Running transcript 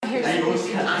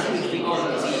It's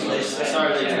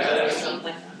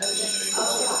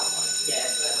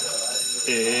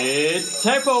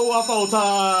Tapo Waffle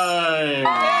time!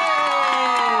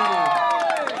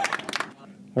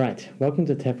 Alright, welcome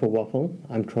to Tapo Waffle.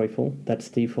 I'm Troyful, that's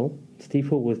Steeful.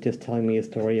 Steeful was just telling me a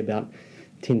story about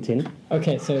Tintin.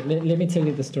 Okay, so let me tell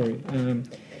you the story.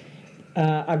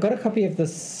 I got a copy of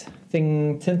this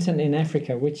thing, Tintin in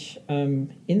Africa, which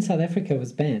in South Africa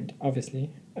was banned, obviously,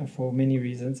 for many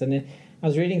reasons. And I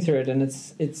was reading through it, and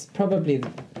it's probably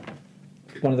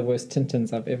one of the worst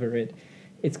Tintins I've ever read.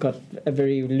 It's got a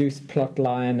very loose plot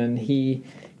line, and he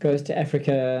goes to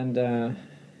Africa and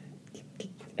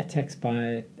attacks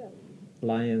by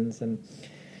lions, and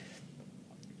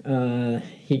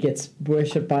he gets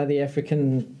worshipped by the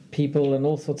African people and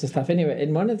all sorts of stuff. Anyway,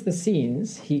 in one of the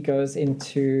scenes, he goes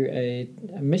into a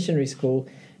missionary school,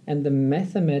 and the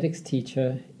mathematics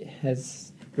teacher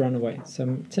has run away. So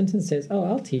Tintin says, "Oh,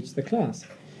 I'll teach the class."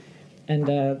 And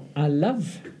I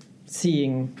love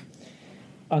seeing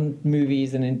on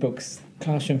movies and in books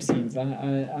classroom scenes.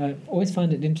 I always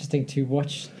find it interesting to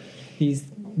watch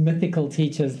these mythical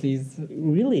teachers.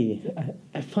 Really,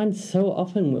 I find so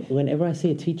often whenever I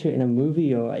see a teacher in a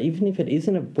movie, or even if it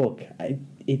isn't a book,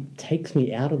 it takes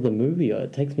me out of the movie, or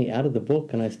it takes me out of the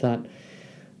book, and I start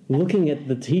looking at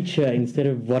the teacher instead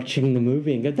of watching the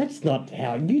movie and go, that's not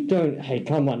how you don't, hey,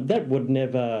 come on, that would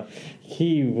never,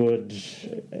 he would,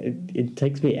 it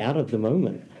takes me out of the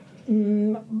moment.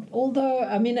 Although,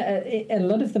 I mean, a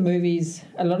lot of the movies,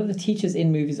 a lot of the teachers in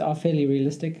movies are fairly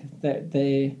realistic.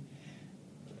 They're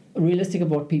realistic of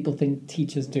what people think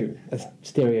teachers do. A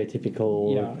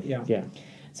stereotypical. Yeah.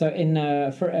 So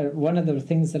for one of the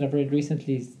things that I've read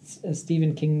recently,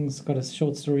 Stephen King's got a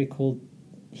short story called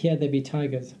Here There Be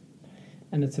Tigers.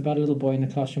 And it's about a little boy in a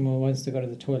classroom who wants to go to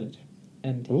the toilet.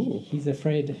 And he's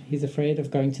afraid of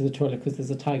going to the toilet because there's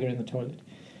a tiger in the toilet.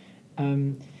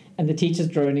 And the teacher's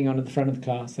droning on at the front of the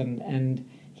class, and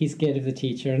he's scared of the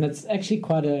teacher. And it's actually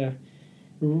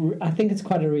I think it's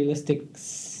quite a realistic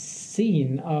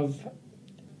scene of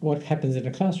what happens in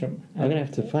a classroom. I'm going to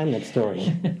have to find that story.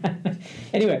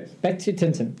 Anyway, back to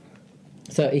Tintin.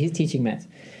 So he's teaching maths.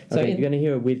 So okay, you're going to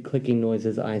hear a weird clicking noise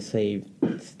as I say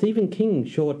Stephen King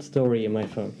short story in my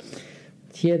phone.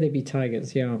 Here There Be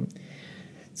Tigers, yeah.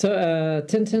 So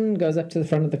Tintin goes up to the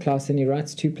front of the class and he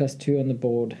writes 2 + 2 on the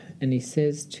board, and he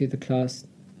says to the class,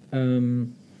 we'll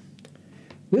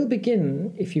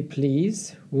begin, if you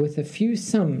please, with a few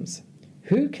sums.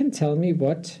 Who can tell me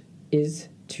what is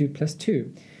 2 +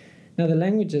 2? Now the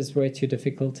language is way too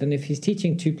difficult, and if he's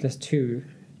teaching 2 + 2,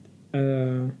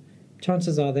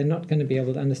 chances are they're not going to be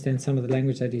able to understand some of the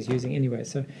language that he's using anyway.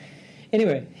 So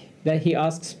anyway, that he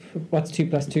asks what's 2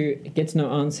 + 2, gets no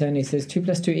answer, and he says 2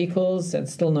 + 2 equals, and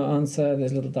still no answer.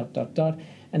 There's a little ...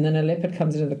 And then a leopard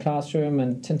comes into the classroom,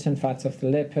 and Tintin fights off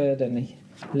the leopard, and the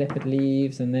leopard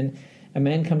leaves, and then a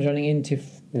man comes running in to...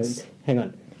 Hang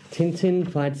on. Tintin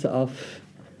fights off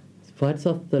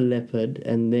the leopard,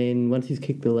 and then once he's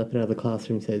kicked the leopard out of the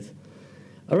classroom, says,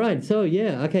 all right, so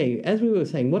yeah, okay, as we were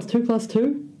saying, what's 2 +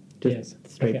 2? Yes.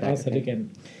 Straight back. I'll say it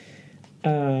again.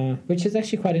 Which is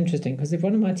actually quite interesting, because if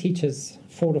one of my teachers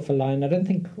fought off a lion,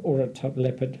 or a top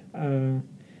leopard, I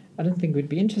don't think we'd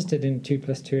be interested in 2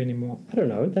 + 2 anymore. I don't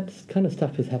know, that kind of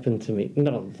stuff has happened to me.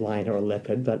 Not a lion or a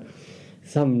leopard, but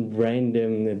some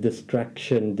random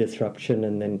disruption,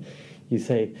 and then you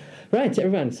say, right,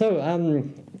 everyone, so,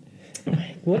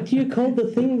 what do you call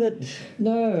the thing that...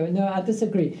 No, I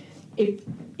disagree. If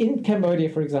in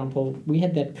Cambodia, for example, we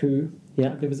had that coup.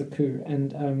 Yeah. There was a coup,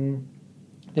 and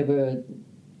they were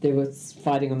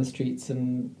fighting on the streets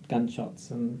and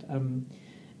gunshots, and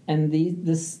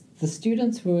the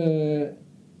students were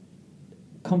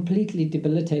completely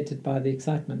debilitated by the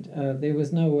excitement. There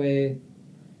was no way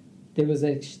there was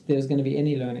going to be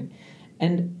any learning.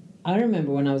 And I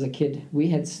remember when I was a kid, we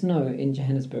had snow in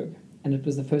Johannesburg, and it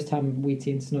was the first time we'd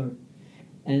seen snow,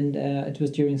 and it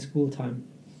was during school time.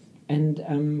 And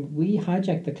we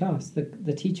hijacked the class.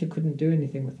 The teacher couldn't do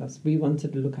anything with us. We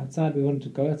wanted to look outside. We wanted to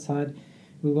go outside.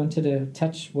 We wanted to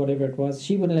touch whatever it was.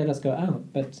 She wouldn't let us go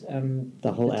out. But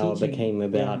the whole hour became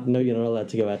about, no, you're not allowed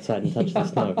to go outside and touch the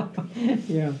snow.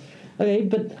 Yeah. Okay,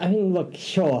 but I mean, look,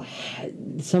 sure,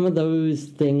 some of those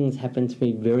things happened to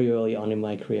me very early on in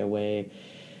my career where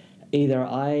either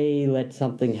I let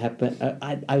something happen,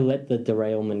 I let the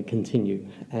derailment continue,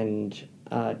 and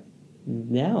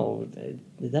now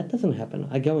that doesn't happen.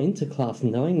 I go into class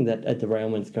knowing that a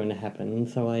derailment's going to happen,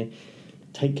 so I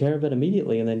take care of it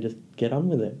immediately and then just get on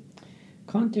with it.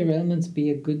 Can't derailments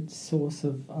be a good source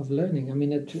of learning? I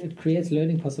mean, it creates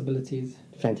learning possibilities.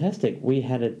 Fantastic. We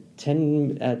had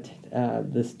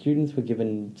the students were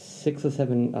given 6 or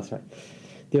 7,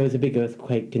 there was a big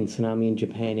earthquake and tsunami in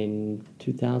Japan in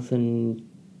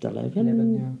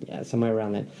 2011? Yeah, somewhere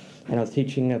around that. And I was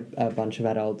teaching a bunch of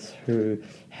adults who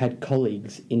had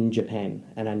colleagues in Japan,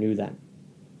 and I knew that.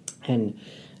 And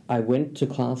I went to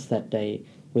class that day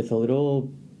with a little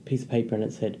piece of paper, and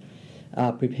it said,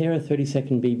 prepare a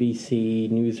 30-second BBC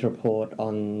news report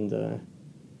on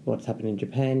what's happened in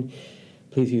Japan.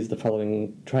 Please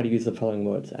try to use the following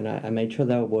words. And I made sure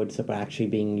they were words that were actually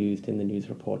being used in the news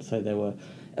report. So there were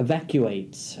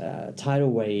evacuate,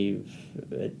 tidal wave,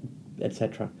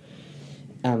 etc.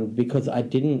 Because I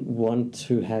didn't want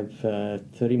to have a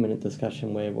 30-minute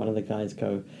discussion where one of the guys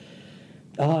go,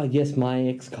 oh, yes, my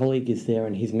ex-colleague is there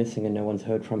and he's missing and no one's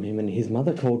heard from him and his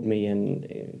mother called me,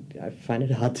 and I find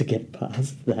it hard to get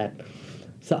past that.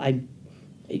 So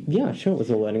sure, it was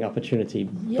a learning opportunity.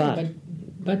 Yeah,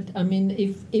 but I mean,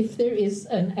 if there is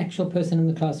an actual person in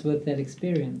the class with that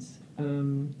experience,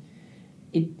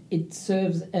 it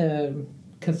serves a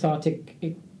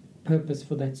cathartic purpose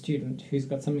for that student who's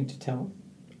got something to tell.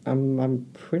 I'm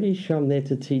pretty sure I'm there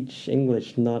to teach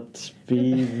English, not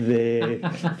be their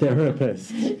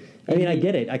therapist. I mean, I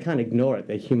get it. I can't ignore it.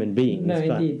 They're human beings. No,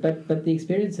 indeed. But the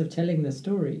experience of telling the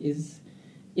story is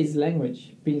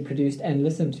language being produced and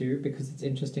listened to because it's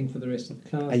interesting for the rest of the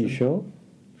class. Are you sure?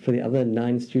 For the other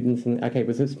 9 students, it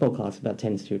was a small class, about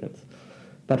 10 students.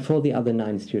 But for the other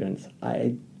 9 students,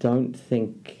 I don't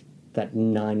think that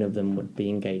 9 of them would be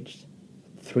engaged.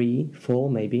 3, 4,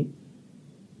 maybe.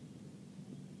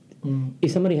 If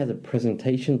somebody has a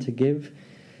presentation to give,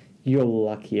 you're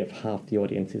lucky if half the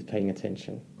audience is paying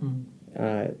attention.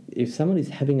 If somebody's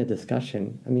having a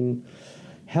discussion, I mean,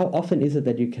 how often is it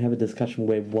that you can have a discussion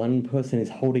where one person is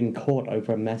holding court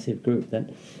over a massive group?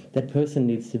 That person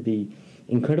needs to be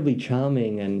incredibly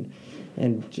charming, and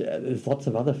there's lots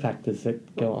of other factors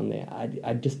that go on there.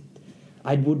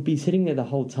 I would be sitting there the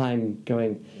whole time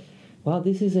going, wow,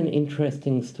 this is an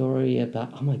interesting story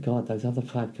about, oh my God, those other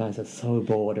 5 guys are so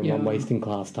bored and I'm wasting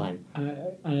class time.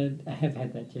 I have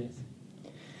had that, yes.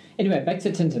 Anyway, back to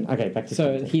Tintin. Okay, back to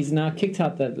Tintin. So he's now kicked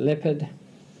out the leopard.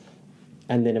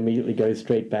 And then immediately goes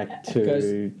straight back to...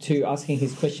 Goes to asking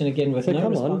his question again with no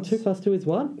response. So come on, 2 + 2 is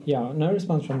what? Yeah, no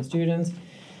response from the students.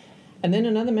 And then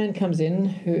another man comes in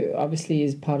who obviously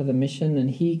is part of the mission,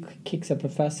 and he kicks up a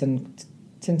fuss, and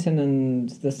Tintin and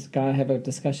this guy have a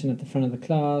discussion at the front of the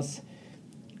class.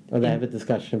 Or they have a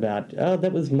discussion about, oh,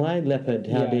 that was my leopard,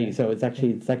 how big? So it's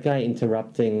that guy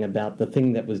interrupting about the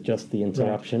thing that was just the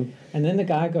interruption. Right. And then the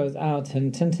guy goes out,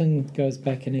 and Tintin goes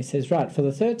back and he says, right, for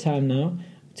the 3rd time now,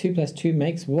 2 + 2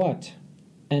 makes what?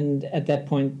 And at that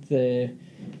point, the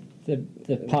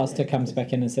pastor comes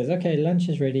back in and says, okay, lunch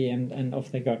is ready, and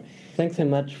off they go. Thanks so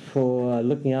much for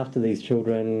looking after these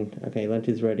children. Okay, lunch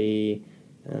is ready.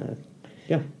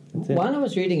 While I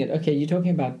was reading it, okay, you're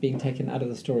talking about being taken out of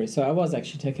the story. So I was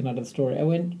actually taken out of the story.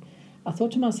 I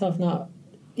thought to myself, now,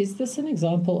 is this an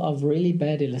example of really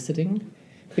bad eliciting?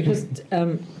 Because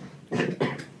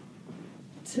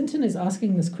Tintin is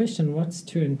asking this question, what's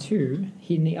 2 and 2?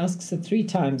 He asks it 3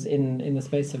 times in the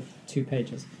space of 2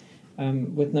 pages,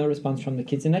 with no response from the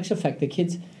kids. In actual fact, the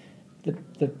kids,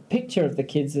 the picture of the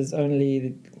kids is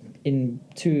only in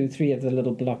 2, 3 of the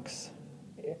little blocks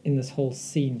in this whole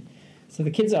scene. So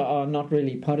the kids are not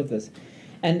really part of this.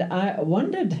 And I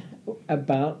wondered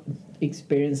about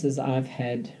experiences I've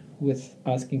had with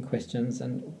asking questions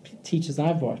and teachers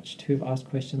I've watched who've asked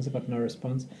questions and got no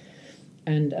response.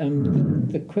 And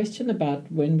the question about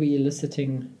when we're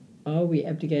eliciting, are we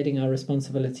abdicating our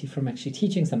responsibility from actually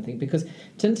teaching something? Because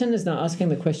Tintin is now asking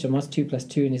the question, what's 2 +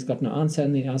 2? And he's got no answer,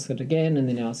 and then he asks it again, and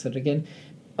then he asks it again.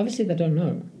 Obviously they don't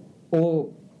know. Or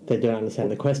they don't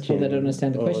understand the question. Or they don't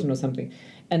understand the question or something.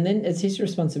 And then it's his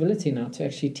responsibility now to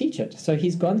actually teach it. So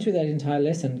he's gone through that entire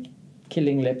lesson,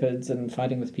 killing leopards and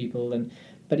fighting with people,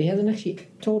 but he hasn't actually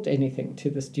taught anything to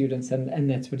the students, and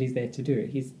that's what he's there to do.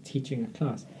 He's teaching a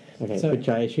class. Okay, so, which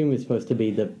I assume is supposed to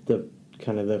be the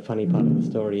kind of the funny part of the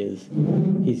story is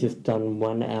he's just done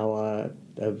 1 hour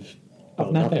of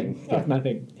nothing. Of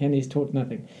nothing. And he's taught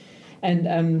nothing.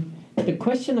 And the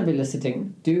question of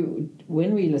eliciting,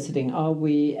 when we're eliciting, are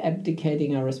we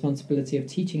abdicating our responsibility of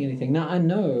teaching anything? Now, I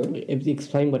know...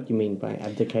 Explain what you mean by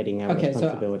abdicating our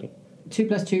responsibility. So 2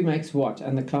 + 2 makes what?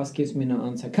 And the class gives me no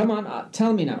answer. Come on,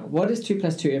 tell me now. What is 2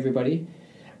 + 2, everybody?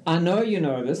 I know you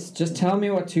know this. Just tell me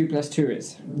what 2 + 2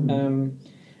 is.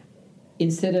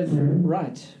 Instead of,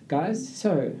 right, guys,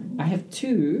 so I have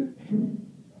 2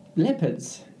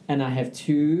 leopards and I have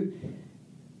 2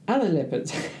 other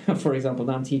leopards, for example,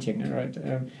 now I'm teaching, all right?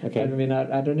 Okay. I mean,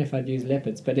 I don't know if I'd use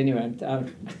leopards, but anyway,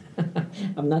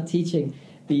 I'm not teaching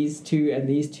these two and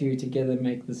these two together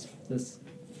make this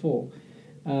four.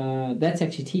 That's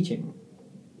actually teaching.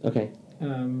 Okay.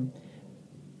 And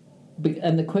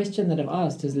the question that I've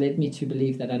asked has led me to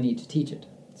believe that I need to teach it,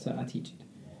 so I teach it.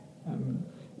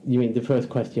 You mean the first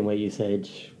question where you said,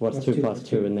 what's 2 plus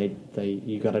 2, and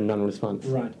you got a non-response?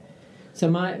 Right. So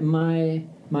my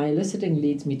eliciting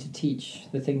leads me to teach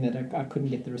the thing that I couldn't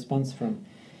get the response from.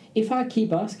 If I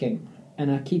keep asking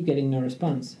and I keep getting no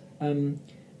response, I'm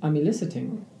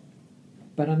eliciting,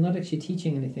 but I'm not actually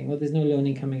teaching anything. Well, there's no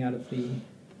learning coming out of the...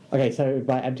 Okay, so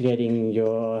by abdicating,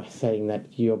 you're saying that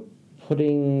you're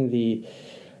putting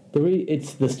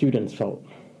it's the student's fault.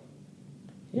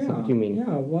 Is that what you mean?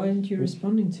 Yeah, why aren't you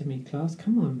responding to me, class?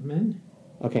 Come on, man.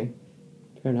 Okay,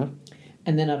 fair enough.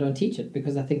 And then I don't teach it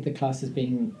because I think the class is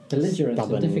being belligerent or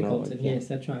Stubborn difficult. or, And yeah. yes,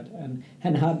 that's right.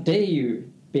 And how dare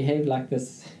you behave like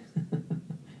this?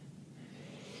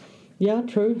 Yeah,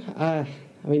 true. I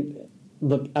mean,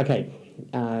 look, okay,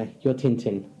 you're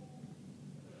Tintin.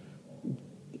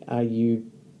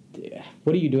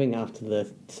 What are you doing after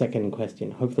the second question?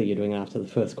 Hopefully you're doing it after the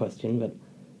first question, but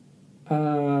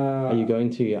are you going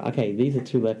to, okay, these are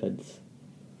 2 leopards.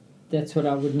 That's what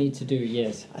I would need to do,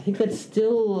 yes. I think that's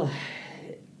still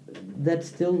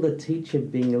the teacher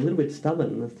being a little bit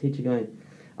stubborn. The teacher going,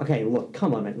 okay, look,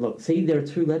 come on, mate, look, see, there are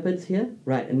 2 leopards here,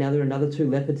 right, and now there are another 2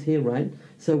 leopards here, right?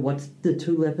 So what's the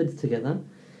 2 leopards together?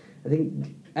 I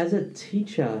think as a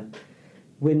teacher,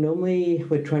 we're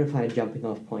trying to find a jumping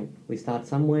off point. We start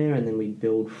somewhere and then we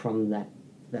build from that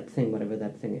thing, whatever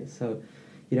that thing is. So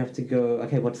you'd have to go,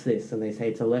 okay, what's this? And they say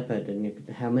it's a leopard, and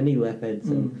how many leopards?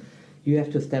 And you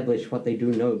have to establish what they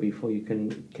do know before you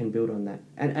can build on that.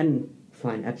 And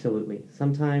fine, absolutely.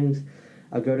 Sometimes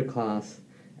I'll go to class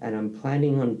and I'm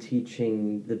planning on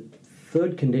teaching the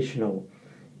 3rd conditional,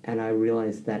 and I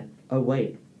realize that, oh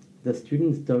wait, the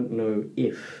students don't know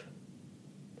if.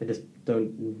 They just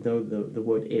don't know the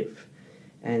word if.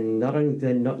 And not only do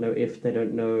they not know if, they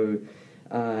don't know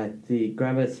the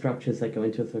grammar structures that go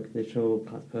into a 3rd conditional,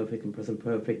 past perfect and present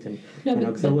perfect, and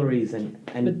auxiliaries.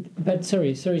 But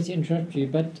sorry to interrupt you,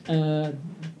 but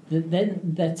then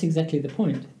that's exactly the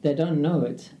point. They don't know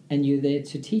it, and you're there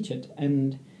to teach it,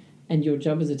 and your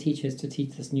job as a teacher is to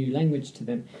teach this new language to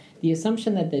them. The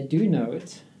assumption that they do know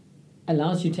it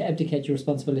allows you to abdicate your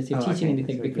responsibility of teaching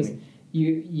anything, because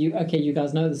you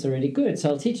guys know this already, good, so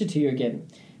I'll teach it to you again.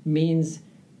 Means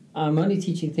I'm only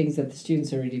teaching things that the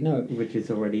students already know. Which is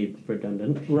already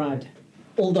redundant. Right.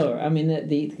 Although, I mean,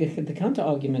 the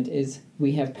counter-argument is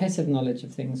we have passive knowledge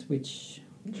of things, which...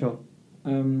 Sure.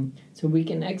 So we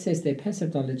can access their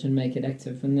passive knowledge and make it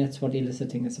active, and that's what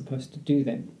eliciting is supposed to do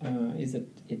then, is it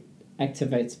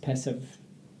activates passive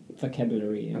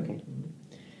vocabulary. Okay.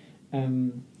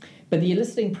 But the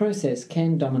eliciting process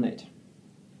can dominate.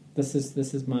 This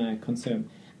is my concern.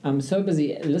 I'm so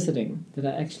busy eliciting that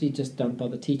I actually just don't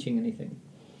bother teaching anything.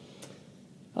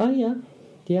 Oh,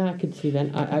 yeah, I could see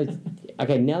that.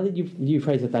 Okay, now that you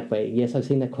phrase it that way, yes, I've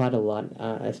seen that quite a lot,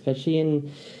 especially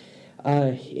in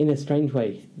a strange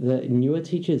way. The newer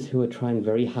teachers who are trying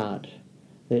very hard,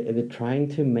 they're trying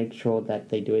to make sure that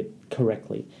they do it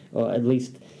correctly, or at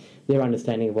least their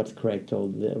understanding of what's correct, or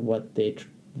what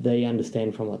they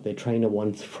understand from what their trainer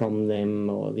wants from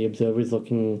them, or the observer is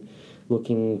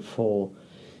looking for.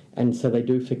 And so they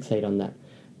do fixate on that.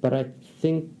 But I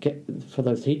think for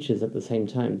those teachers at the same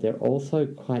time, they're also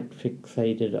quite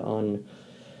fixated on...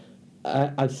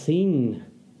 I've seen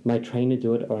my trainer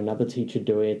do it or another teacher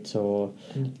do it, or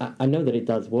I know that it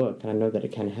does work, and I know that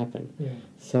it can happen. Yeah.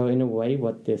 So in a way,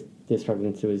 what they're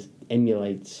struggling to do is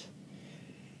emulate.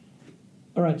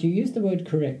 All right, you used the word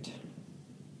correct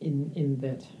in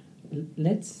that.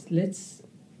 Let's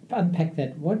unpack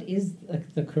that. What is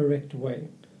the correct way?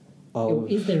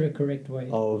 Is there a correct way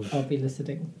of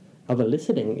eliciting? Of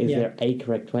eliciting? Is there a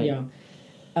correct way? Yeah.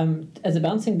 As a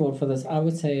bouncing board for this, I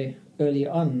would say early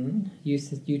on,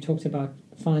 you talked about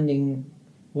finding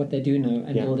what they do know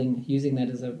and using that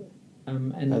as a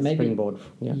springboard.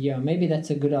 Yeah, maybe that's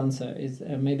a good answer.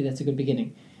 Maybe that's a good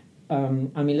beginning.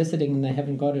 I'm eliciting and they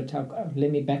haven't got it.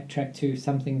 Let me backtrack to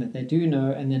something that they do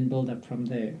know and then build up from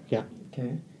there. Yeah.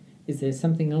 Okay. Is there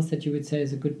something else that you would say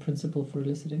is a good principle for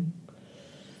eliciting?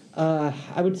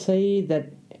 I would say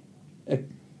that a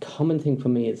common thing for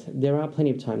me is there are plenty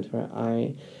of times where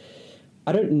I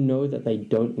don't know that they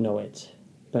don't know it,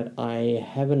 but I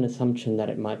have an assumption that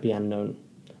it might be unknown,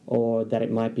 or that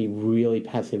it might be really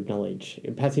passive knowledge.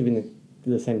 Passive in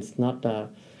the sense not,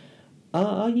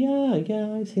 I've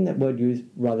seen that word used,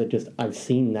 rather just I've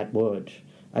seen that word.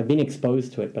 I've been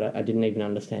exposed to it, but I didn't even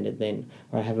understand it then,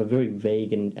 or I have a very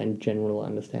vague and general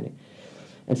understanding.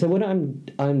 And so when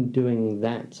I'm doing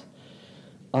that,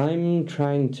 I'm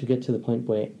trying to get to the point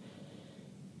where,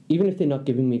 even if they're not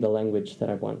giving me the language that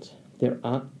I want, they're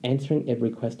answering every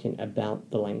question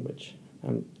about the language.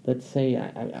 Let's say,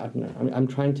 I don't know, I'm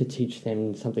trying to teach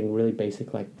them something really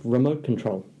basic like remote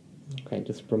control. Okay,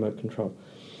 just remote control.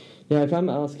 Now, if I'm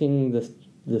asking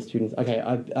the students, okay,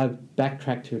 I've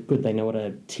backtracked to, good, they know what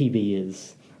a TV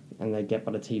is, and they get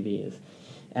what a TV is.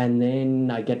 And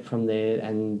then I get from there,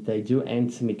 and they do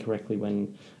answer me correctly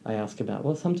when I ask about,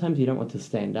 well, sometimes you don't want to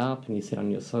stand up, and you sit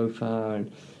on your sofa,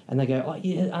 and they go, oh,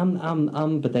 yeah,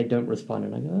 but they don't respond.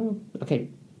 And I go, oh, okay,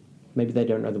 maybe they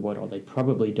don't know the word, or they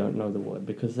probably don't know the word,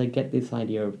 because they get this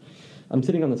idea of, I'm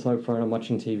sitting on the sofa, and I'm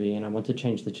watching TV, and I want to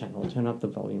change the channel, turn up the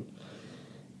volume.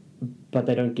 But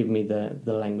they don't give me the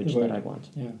language that I want.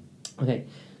 Yeah. Okay,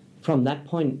 from that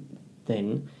point,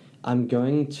 then, I'm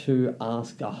going to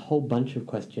ask a whole bunch of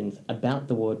questions about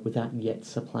the word without yet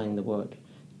supplying the word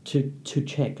to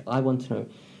check. I want to know,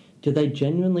 do they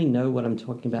genuinely know what I'm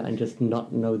talking about and just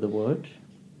not know the word?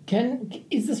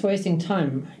 Is this wasting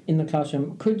time in the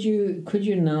classroom? Could you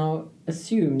now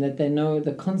assume that they know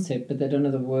the concept but they don't know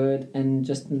the word and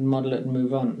just model it and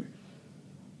move on?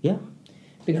 Yeah.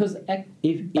 Because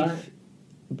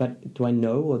but do I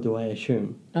know or do I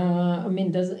assume? I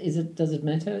mean, does it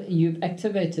matter? You've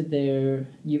activated their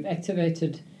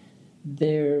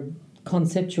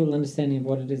conceptual understanding of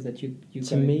what it is that you.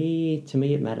 To me,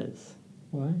 it matters.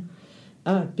 Why?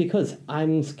 Because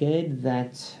I'm scared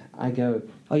that I go,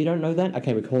 oh, you don't know that?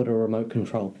 Okay, we call it a remote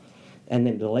control, and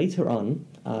then later on,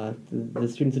 the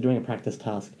students are doing a practice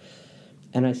task,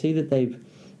 and I see that they've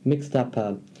mixed up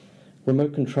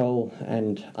remote control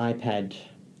and iPad,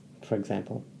 for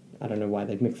example. I don't know why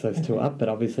they've mixed those two up, but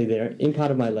obviously they're in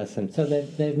part of my lesson. So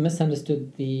they've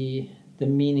misunderstood the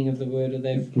meaning of the word, or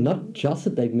they've... Not just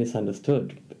that they've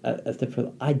misunderstood. A step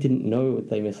further, I didn't know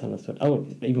they misunderstood. Oh,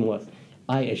 even worse.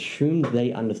 I assumed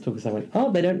they understood because I went,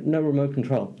 oh, they don't know remote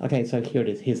control. Okay, so here it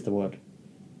is. Here's the word.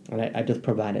 And I just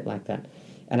provide it like that.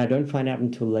 And I don't find out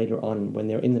until later on when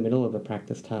they're in the middle of a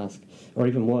practice task, or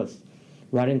even worse,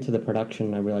 right into the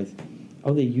production, I realize,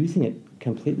 oh, they're using it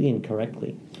completely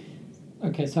incorrectly.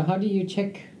 Okay, so how do you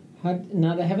check?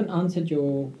 Now they haven't answered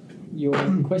your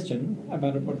question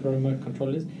about what remote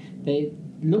control is. They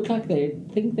look like they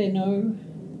think they know.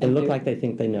 They look like they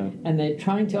think they know. And they're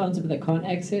trying to answer, but they can't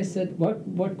access it.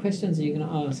 What questions are you going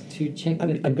to ask to check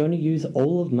that? I'm going to use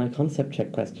all of my concept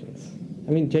check questions.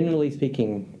 I mean, generally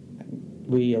speaking,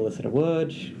 we elicit a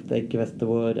word, they give us the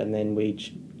word, and then we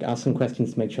ask some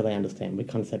questions to make sure they understand. We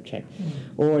concept check.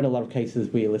 Or in a lot of cases,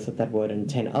 we elicit that word and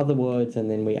 10 other words, and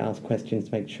then we ask questions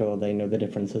to make sure they know the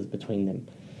differences between them.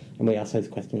 And we ask those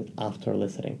questions after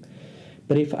eliciting.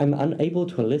 But if I'm unable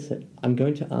to elicit, I'm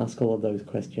going to ask all of those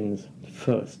questions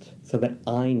first, so that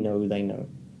I know they know.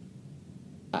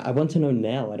 I want to know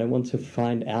now. I don't want to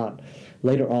find out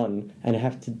later on and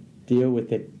have to deal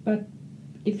with it. But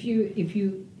if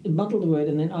you muddle the word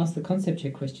and then ask the concept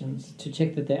check questions to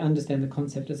check that they understand the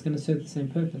concept, it's going to serve the same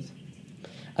purpose.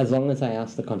 As long as I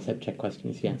ask the concept check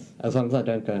questions, yes. As long as I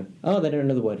don't go, oh, they don't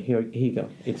know the word, here you go,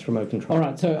 it's remote control. All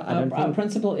right, so our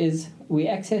principle is we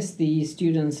access the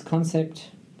student's concept,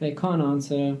 they can't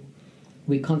answer,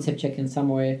 we concept check in some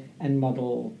way and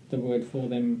model the word for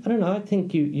them. I don't know, I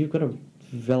think you've got a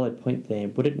valid point there.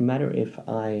 Would it matter if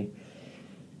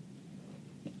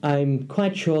I'm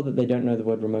quite sure that they don't know the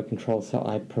word remote control, so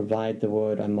I provide the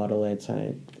word, I model it,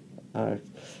 I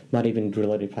might even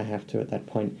drill it if I have to at that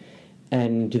point,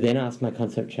 and then ask my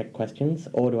concept check questions,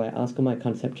 or do I ask all my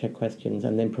concept check questions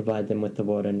and then provide them with the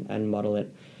word and model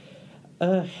it?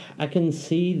 I can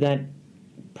see that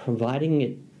providing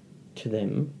it to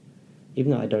them,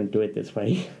 even though I don't do it this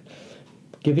way,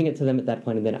 giving it to them at that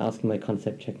point and then asking my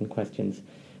concept checking questions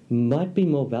might be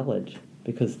more valid,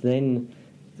 because then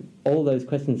all those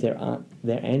questions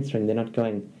they're answering, they're not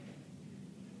going,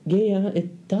 yeah,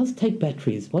 it does take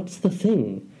batteries, what's the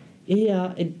thing?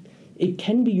 Yeah, it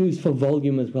can be used for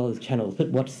volume as well as channels, but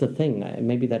what's the thing?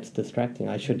 Maybe that's distracting.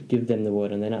 I should give them the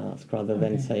word and then ask, rather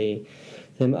than say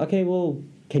to them, okay, well,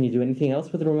 can you do anything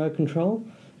else with the remote control?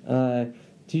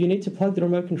 Do you need to plug the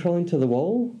remote control into the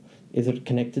wall? Is it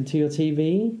connected to your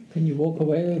TV? Can you walk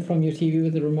away from your TV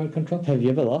with the remote control? Have you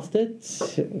ever lost it?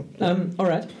 All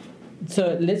right.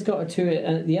 So let's go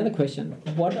to the other question.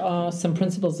 What are some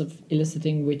principles of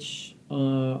eliciting which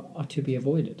are to be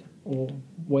avoided, or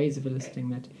ways of eliciting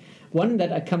that? One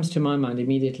that comes to my mind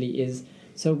immediately is,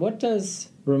 so what does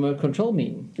remote control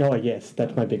mean? Oh, yes,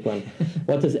 that's my big one.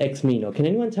 What does X mean? Or can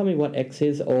anyone tell me what X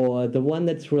is? Or the one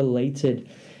that's related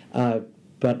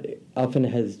but often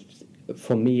has,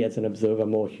 for me as an observer,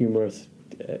 more humorous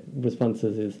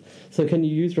responses is, so can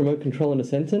you use remote control in a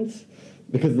sentence?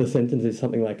 Because the sentence is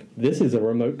something like, this is a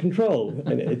remote control,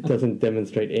 and it doesn't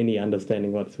demonstrate any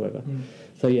understanding whatsoever.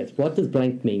 So yes, what does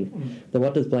blank mean? The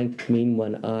what does blank mean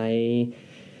one, I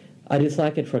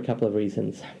dislike it for a couple of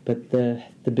reasons, but the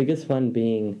biggest one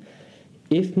being,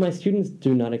 if my students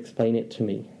do not explain it to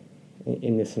me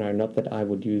in this scenario, not that I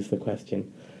would use the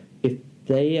question, if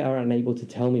they are unable to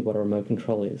tell me what a remote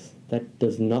control is, that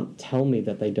does not tell me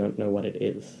that they don't know what it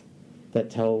is. That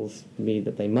tells me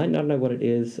that they might not know what it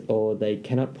is, or they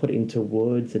cannot put into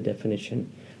words a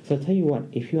definition. So I'll tell you what,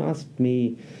 if you ask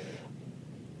me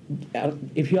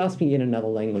in another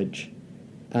language,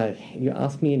 you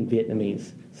ask me in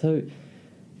Vietnamese, so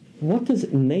what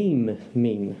does name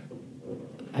mean?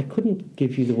 I couldn't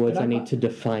give you the words I need to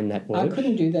define that word. I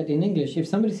couldn't do that in English. If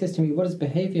somebody says to me, what does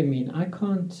behavior mean? I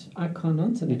can't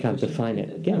answer that. You can't define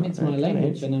it. Yeah, I mean, it's my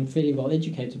language and I'm fairly well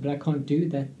educated, but I can't do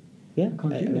that. Yeah, I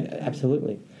can't do that.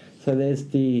 Absolutely. So there's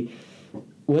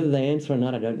whether they answer or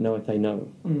not, I don't know if they know.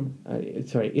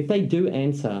 If they do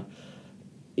answer,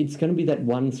 it's going to be that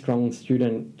one strong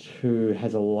student who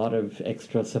has a lot of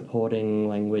extra supporting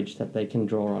language that they can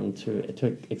draw on to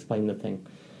explain the thing.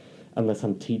 Unless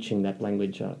I'm teaching that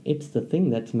language, it's the thing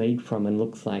that's made from and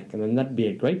looks like. And then that'd be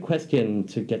a great question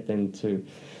to get them to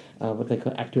what they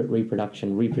call accurate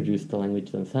reproduction, reproduce the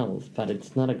language themselves. But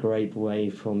it's not a great way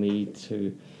for me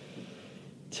to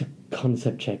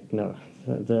concept check. No.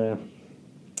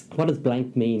 What does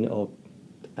blank mean, or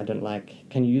I don't like?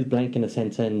 Can you use blank in a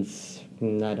sentence?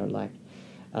 No, I don't like.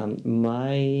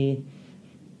 Mine,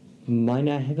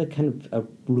 I have a kind of a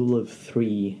rule of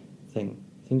three thing.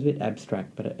 Seems a bit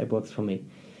abstract, but it works for me.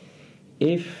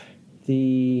 If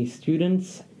the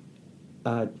students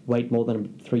wait more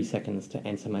than 3 seconds to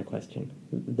answer my question,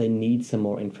 they need some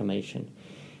more information.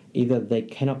 Either they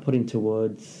cannot put into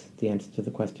words the answer to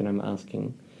the question I'm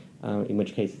asking, in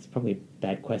which case it's probably a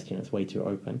bad question, it's way too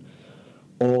open,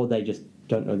 or they just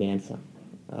don't know the answer.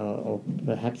 Or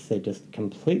perhaps they're just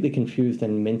completely confused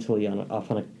and mentally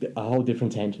off on a whole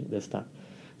different tangent, this stuff.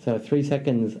 So 3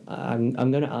 seconds, I'm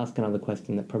going to ask another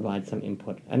question that provides some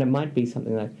input. And it might be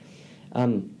something like,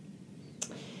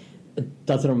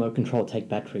 does a remote control take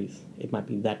batteries? It might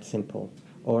be that simple.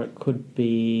 Or it could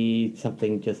be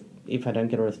something just, if I don't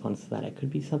get a response to that, it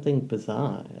could be something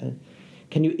bizarre.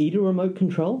 Can you eat a remote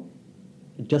control?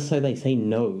 Just so they say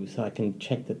no, so I can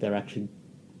check that they're actually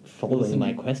following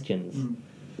my questions.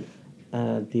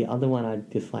 The other one I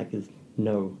dislike is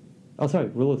no. Oh, sorry,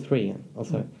 rule of three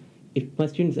also. If my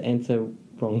students answer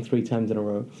wrong 3 times in a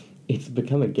row, it's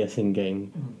become a guessing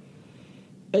game.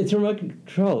 It's remote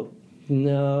control.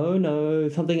 No,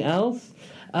 something else.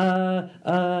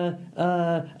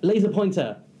 Laser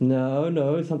pointer.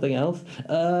 No, something else.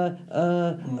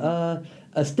 A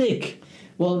stick.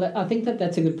 Well, I think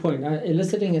that's a good point.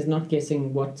 Eliciting is not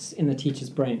guessing what's in the teacher's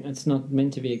brain. It's not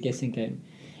meant to be a guessing game.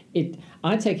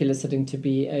 I take eliciting to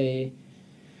be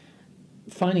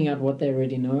finding out what they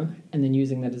already know and then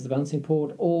using that as a bouncing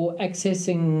board, or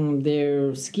accessing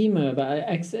their schema by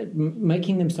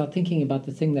making them start thinking about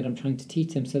the thing that I'm trying to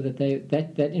teach them, so that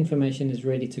that information is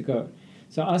ready to go.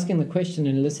 So asking the question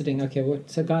and eliciting, okay,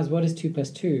 so guys, what is 2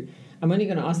 + 2? I'm only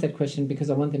going to ask that question because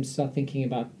I want them to start thinking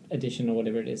about addition or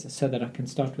whatever it is, so that I can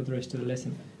start with the rest of the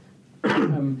lesson.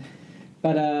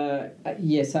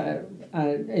 Yes,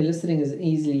 eliciting is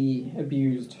easily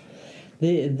abused.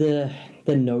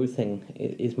 The no thing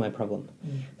is my problem.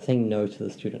 Saying no to the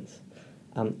students.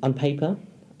 On paper,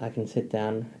 I can sit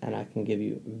down and I can give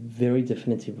you very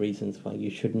definitive reasons why you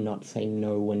should not say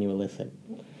no when you elicit.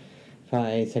 If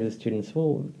I say to the students,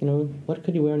 well, what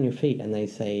could you wear on your feet? And they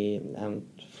say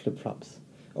flip-flops.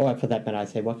 Or for that matter, I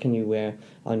say, what can you wear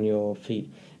on your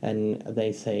feet? And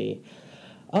they say,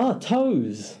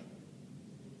 toes.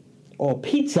 Or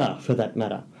pizza, for that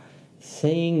matter.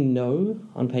 Saying no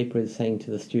on paper is saying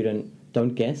to the student,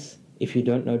 don't guess. If you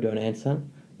don't know, don't answer.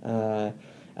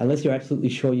 Unless you're absolutely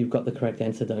sure you've got the correct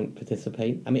answer, don't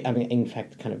participate. I mean, in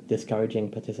fact, kind of discouraging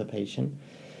participation.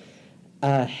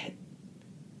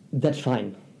 That's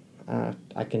fine.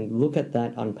 I can look at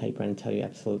that on paper and tell you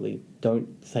absolutely, don't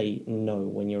say no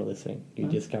when you're listening. You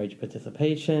discourage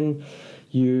participation.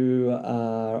 You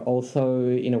are also,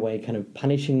 in a way, kind of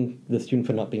punishing the student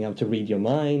for not being able to read your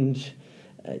mind.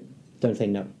 Don't say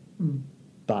no.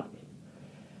 But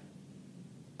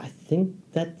I think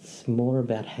that's more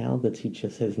about how the teacher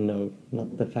says no,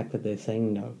 not the fact that they're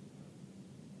saying no.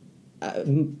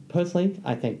 Personally,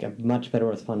 I think a much better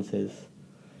response is,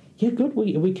 yeah, good,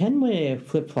 we can wear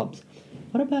flip-flops.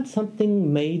 What about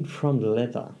something made from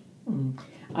leather?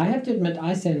 I have to admit,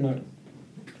 I say no.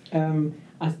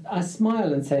 I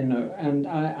smile and say no, and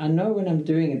I know when I'm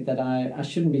doing it that I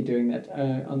shouldn't be doing that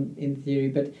in theory,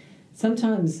 but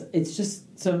sometimes it's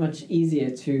just so much easier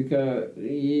to go,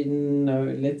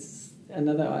 let's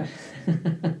another.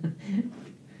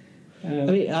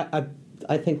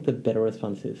 I think the better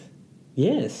response is,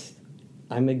 yes,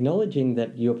 I'm acknowledging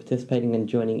that you're participating and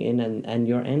joining in, and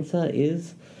your answer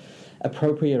is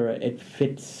appropriate, or it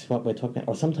fits what we're talking about.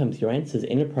 Or sometimes your answer is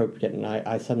inappropriate, and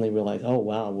I suddenly realize, oh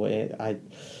wow,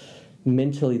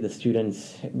 mentally the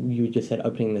students, you just said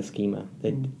opening the schema.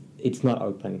 It's not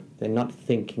open. They're not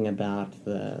thinking about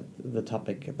the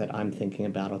topic that I'm thinking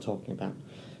about or talking about.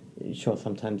 Sure,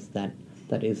 sometimes that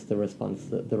is the response,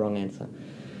 the wrong answer.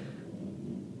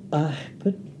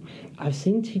 But I've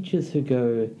seen teachers who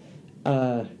go,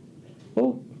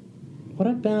 well, what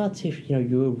about if you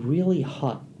were really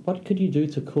hot? What could you do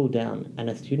to cool down? And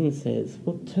a student says,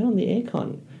 well, turn on the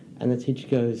aircon. And the teacher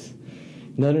goes,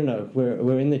 no,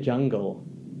 we're in the jungle.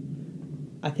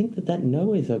 I think that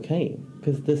no is okay,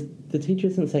 because the teacher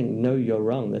isn't saying, no, you're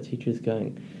wrong. The teacher's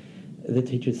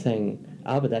saying,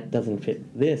 but that doesn't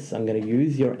fit this. I'm going to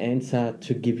use your answer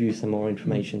to give you some more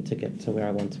information to get to where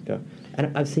I want to go.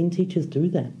 And I've seen teachers do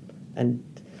that. And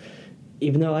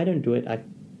even though I don't do it, I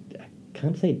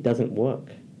can't say it doesn't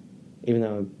work, even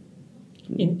though...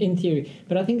 In theory.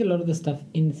 But I think a lot of the stuff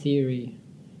in theory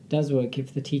does work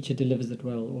if the teacher delivers it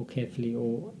well or carefully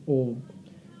or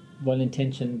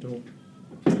well-intentioned. Or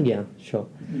Yeah, sure.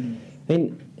 I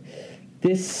mean,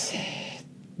 this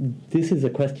is a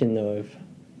question, though,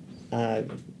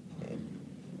 of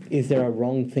is there a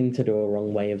wrong thing to do or a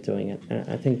wrong way of doing it?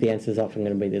 I think the answer is often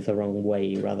going to be there's a wrong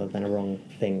way rather than a wrong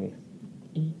thing.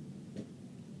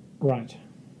 Right.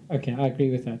 Okay, I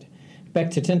agree with that. Back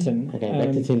to Tintin. Okay,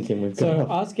 back to Tintin. We've got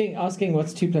asking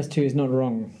what's 2 + 2 is not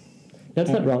wrong. No,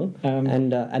 it's not wrong.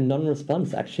 And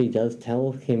non-response actually does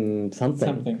tell him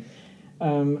something.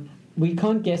 We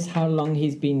can't guess how long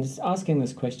he's been asking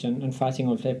this question and fighting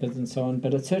off leopards and so on,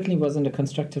 but it certainly wasn't a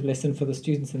constructive lesson for the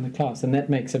students in the class, and that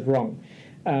makes it wrong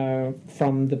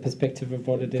from the perspective of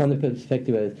what it is. From the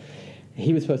perspective of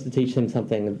he was supposed to teach them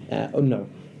something. No,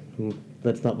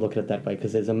 let's not look at it that way,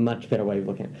 because there's a much better way of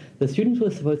looking at it. The students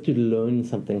were supposed to learn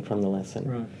something from the lesson.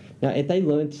 Right. Now, if they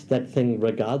learnt that thing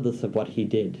regardless of what he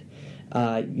did,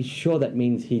 sure, that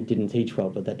means he didn't teach well,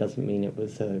 but that doesn't mean it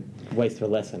was a waste of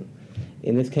a lesson.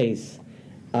 In this case,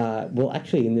 at the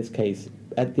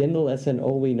end of the lesson,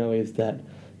 all we know is that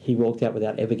he walked out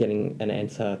without ever getting an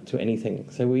answer to anything.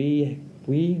 So we,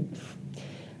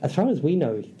 as far as we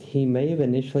know, he may have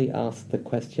initially asked the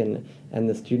question, and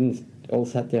the students all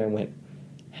sat there and went,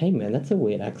 hey man, that's a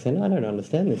weird accent, I don't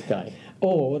understand this guy.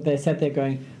 Or they sat there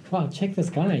going, wow, check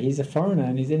this guy, he's a foreigner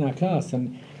and he's in our class,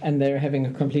 and they're having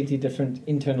a completely different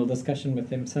internal discussion with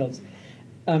themselves.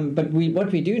 But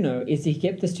what we do know is he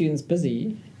kept the students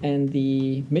busy, and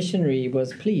the missionary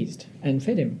was pleased and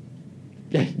fed him.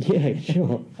 Yeah,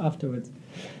 sure. Afterwards.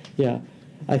 Yeah.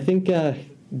 I think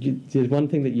there's one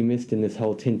thing that you missed in this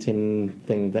whole Tintin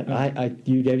thing that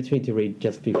you gave it to me to read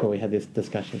just before we had this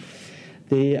discussion.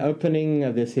 The opening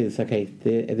of this is,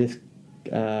 the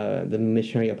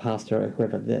missionary or pastor or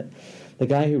whoever, the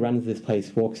guy who runs this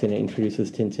place walks in and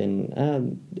introduces Tintin.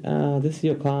 This is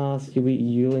your class,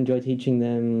 you'll enjoy teaching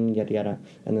them, yada yada.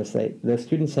 And the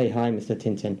students say, hi, Mr.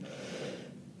 Tintin.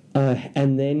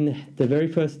 And then the very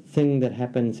first thing that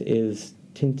happens is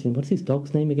Tintin, what's his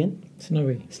dog's name again?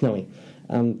 Snowy.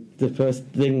 The first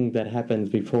thing that happens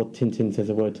before Tintin says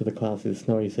a word to the class is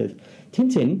Snowy says,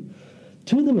 Tintin,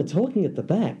 2 of them are talking at the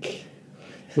back.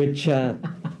 Which,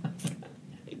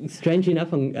 strangely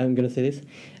enough, I'm going to say this,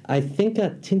 I think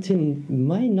Tintin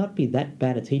might not be that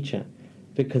bad a teacher,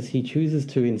 because he chooses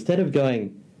to, instead of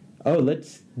going, oh,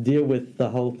 let's deal with the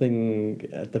whole thing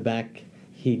at the back,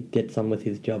 he gets on with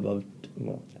his job of,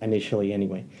 well, initially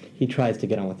anyway, he tries to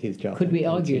get on with his job. Could we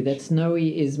argue that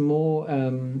Snowy is more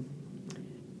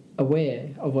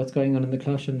aware of what's going on in the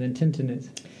classroom than Tintin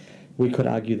is? We could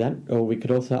argue that, or we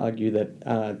could also argue that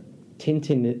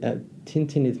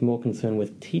Tintin is more concerned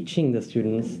with teaching the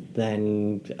students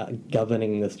than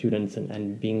governing the students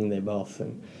and being their boss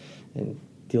and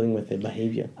dealing with their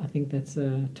behaviour. I think that's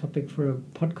a topic for a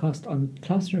podcast on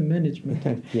classroom management.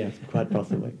 Yes, quite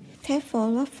possibly.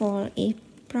 Therefore, Waffle is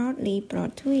proudly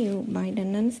brought to you by the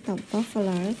non-stop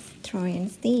wafflers, Troy and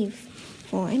Steve.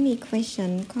 For any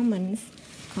questions, comments,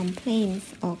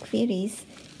 complaints, or queries,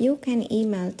 you can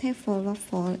email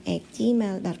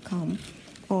tefforwaffle@gmail.com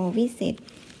or visit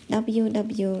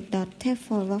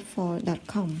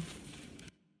www.tefforwaffle.com.